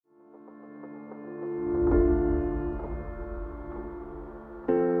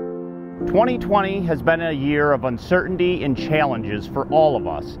2020 has been a year of uncertainty and challenges for all of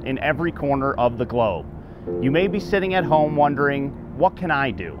us in every corner of the globe. You may be sitting at home wondering, what can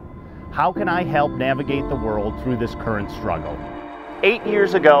I do? How can I help navigate the world through this current struggle? 8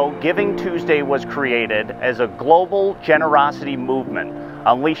 years ago, Giving Tuesday was created as a global generosity movement,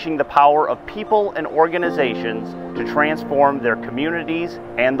 unleashing the power of people and organizations to transform their communities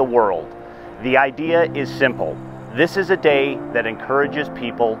and the world. The idea is simple. This is a day that encourages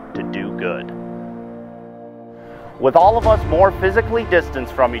people to do good. With all of us more physically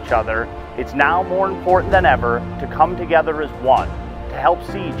distanced from each other, it's now more important than ever to come together as one, to help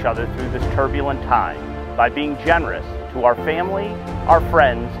see each other through this turbulent time by being generous to our family, our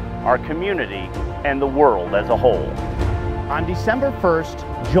friends, our community, and the world as a whole. On December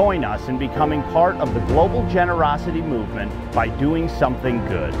 1st, join us in becoming part of the global generosity movement by doing something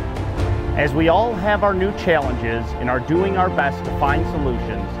good. As we all have our new challenges and are doing our best to find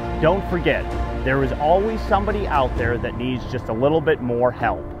solutions, don't forget, there is always somebody out there that needs just a little bit more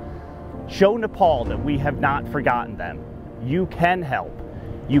help. Show Nepal that we have not forgotten them. You can help.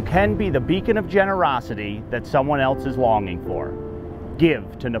 You can be the beacon of generosity that someone else is longing for.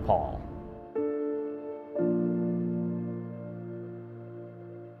 Give to Nepal.